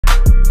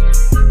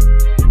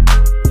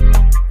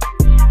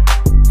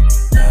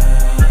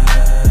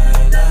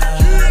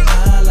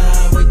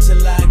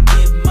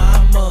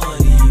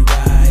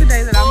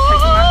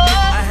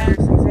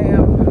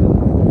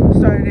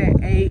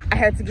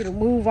get a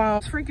move on. I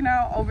was freaking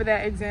out over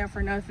that exam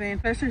for nothing.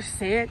 Professor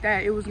said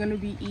that it was gonna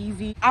be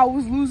easy. I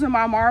was losing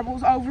my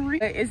marbles over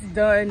it, but it's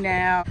done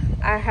now.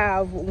 I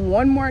have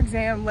one more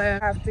exam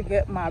left. I have to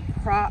get my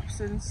props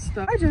and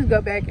stuff. I just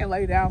go back and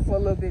lay down for a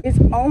little bit. It's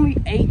only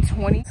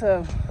 8:20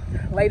 to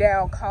lay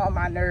down, calm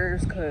my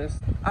nerves, because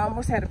I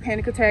almost had a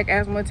panic attack,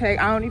 asthma attack.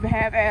 I don't even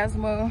have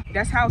asthma.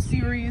 That's how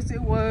serious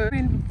it was. I've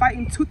been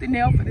fighting tooth and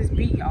nail for this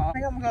beat, y'all. I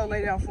think I'm gonna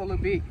lay down for a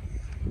little bit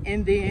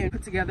and then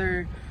put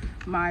together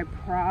my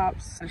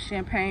props, a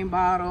champagne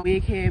bottle,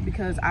 wig head,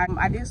 because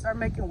I did start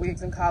making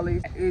wigs in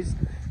college. It's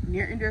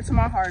near and dear to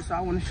my heart, so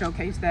I want to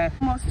showcase that.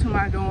 Almost to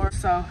my dorm,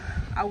 so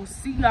I will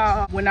see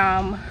y'all when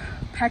I'm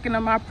packing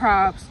up my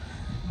props,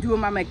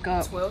 doing my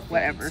makeup,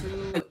 whatever.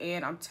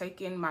 And I'm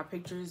taking my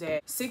pictures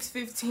at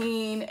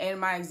 6:15 and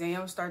my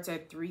exam starts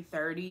at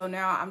 3:30. So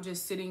now I'm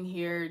just sitting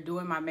here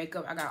doing my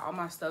makeup. I got all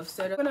my stuff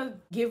set up. I'm gonna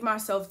give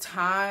myself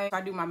time. If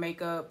I do my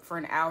makeup for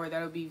an hour,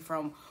 that'll be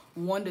from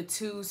 1 to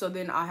 2, so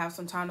then I'll have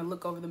some time to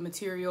look over the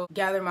material,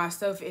 gather my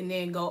stuff, and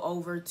then go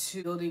over to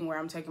the building where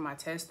I'm taking my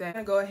test at. I'm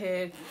gonna go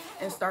ahead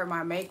and start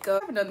my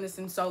makeup. I haven't done this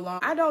in so long.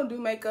 I don't do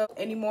makeup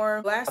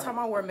anymore. Last time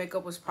I wore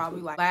makeup was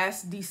probably like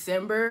last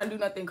December. I don't do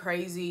nothing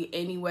crazy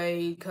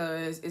anyway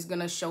because it's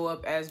gonna show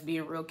up as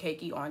being real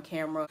cakey on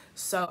camera.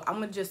 So I'm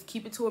gonna just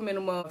keep it to a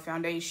minimum.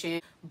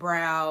 Foundation,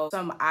 brow,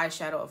 some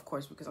eyeshadow, of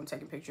course, because I'm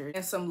taking pictures,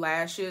 and some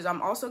lashes.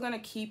 I'm also gonna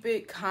keep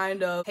it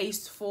kind of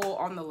tasteful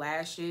on the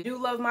lashes. I do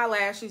love my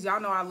lashes. Y'all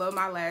know I love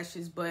my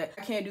lashes, but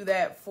I can't do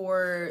that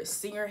for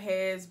senior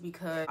heads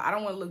because I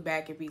don't want to look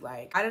back and be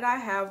like, how did I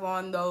have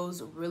on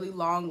those really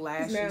long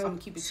lashes? I'm gonna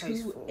keep it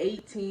tasteful.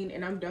 2:18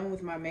 and I'm done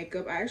with my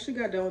makeup. I actually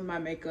got done with my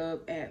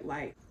makeup at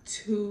like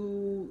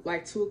 2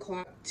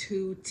 o'clock,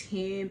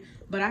 2:10,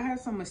 but I had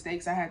some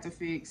mistakes I had to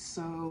fix,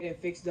 so I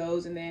fixed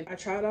those. And then I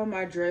tried on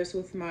my dress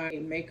with my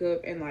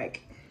makeup, and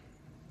like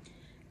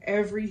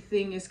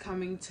everything is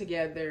coming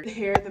together. The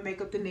hair, the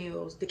makeup, the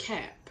nails, the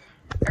cap,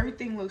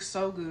 everything looks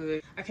so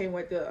good. I can't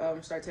wait to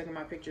start taking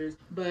my pictures.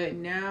 But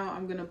now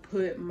I'm gonna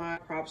put my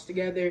props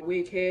together: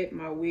 wig head,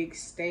 my wig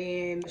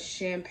stand,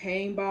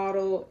 champagne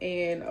bottle,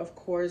 and of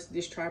course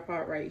this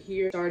tripod right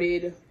here.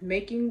 Started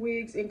making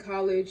wigs in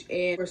college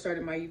and first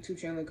started my YouTube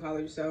channel in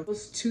college, so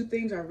those two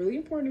things are really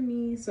important to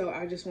me, so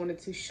I just wanted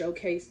to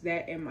showcase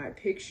that in my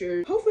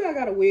picture. Hopefully I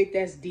got a wig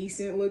that's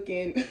decent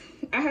looking.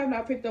 I have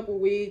not picked up a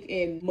wig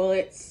in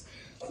months.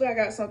 Hopefully I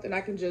got something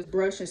I can just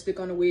brush and stick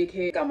on the wig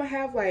head. I'm gonna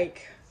have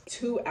like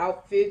 2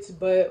 outfits,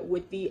 but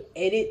with the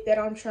edit that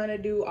I'm trying to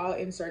do, I'll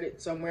insert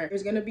it somewhere.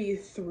 There's gonna be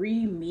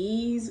 3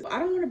 me's. I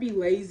don't want to be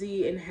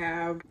lazy and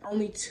have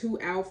only 2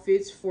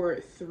 outfits for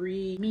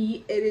 3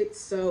 me edits,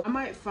 so I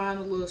might find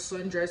a little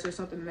sundress or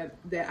something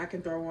that I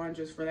can throw on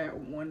just for that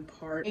one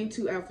part. And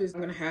 2 outfits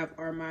I'm gonna have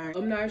are my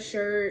alumni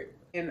shirt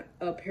and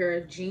a pair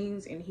of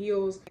jeans and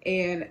heels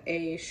and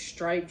a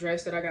striped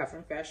dress that I got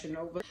from Fashion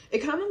Nova.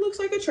 It kind of looks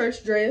like a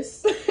church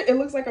dress. It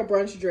looks like a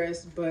brunch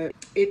dress, but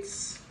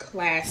it's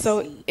classy.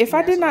 So if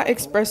I did not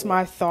express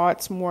my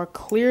thoughts more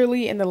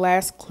clearly in the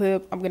last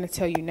clip, I'm gonna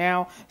tell you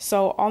now.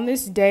 So on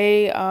this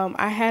day,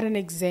 I had an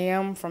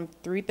exam from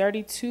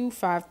 3:30 to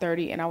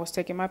 5:30, and I was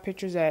taking my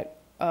pictures at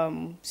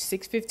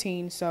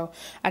 6:15, so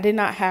I did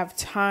not have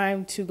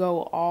time to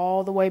go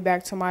all the way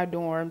back to my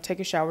dorm, take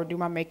a shower, do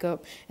my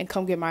makeup, and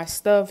come get my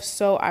stuff.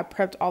 So I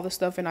prepped all the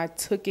stuff and I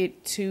took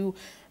it to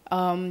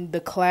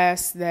the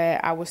class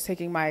that I was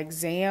taking my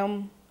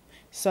exam.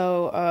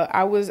 So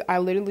I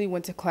literally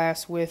went to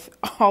class with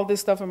all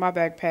this stuff in my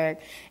backpack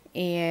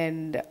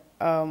and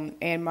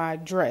my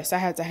dress. I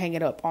had to hang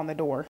it up on the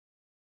door.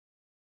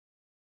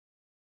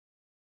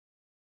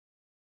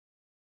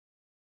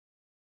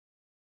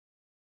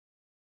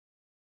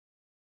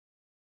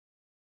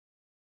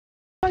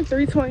 Like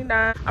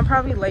 3:29. I'm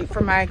probably late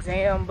for my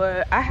exam,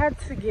 but I had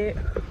to get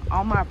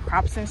all my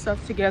props and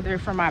stuff together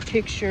for my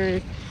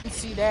pictures.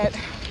 See that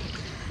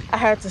I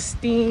had to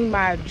steam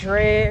my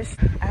dress.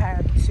 I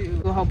had to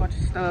do a whole bunch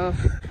of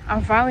stuff.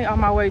 I'm finally on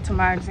my way to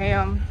my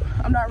exam.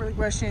 I'm not really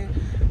rushing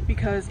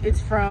because it's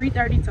from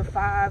 3:30 to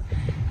 5,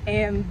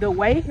 and the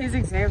way his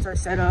exams are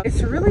set up,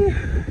 it's really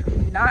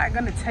not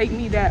gonna take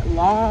me that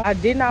long. I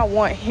did not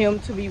want him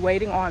to be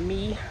waiting on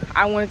me.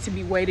 I wanted to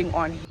be waiting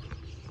on him.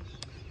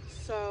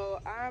 So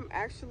I'm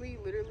actually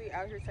literally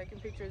out here taking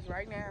pictures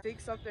right now.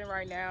 6 something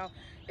right now.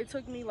 It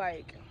took me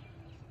like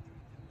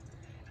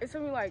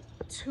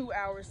 2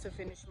 hours to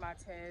finish my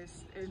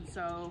test, and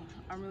so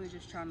I'm really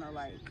just trying to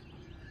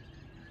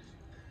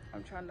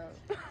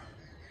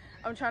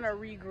I'm trying to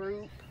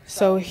regroup.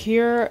 So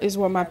here is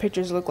what my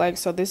pictures look like.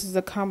 So this is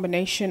a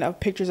combination of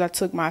pictures I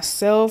took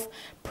myself,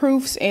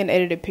 proofs, and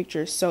edited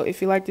pictures. So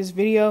if you like this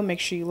video,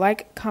 make sure you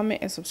like,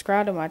 comment, and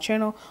subscribe to my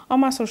channel. All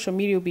my social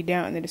media will be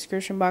down in the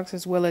description box,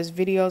 as well as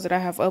videos that I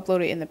have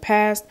uploaded in the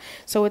past.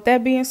 So with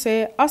that being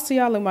said, I'll see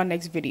y'all in my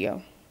next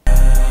video.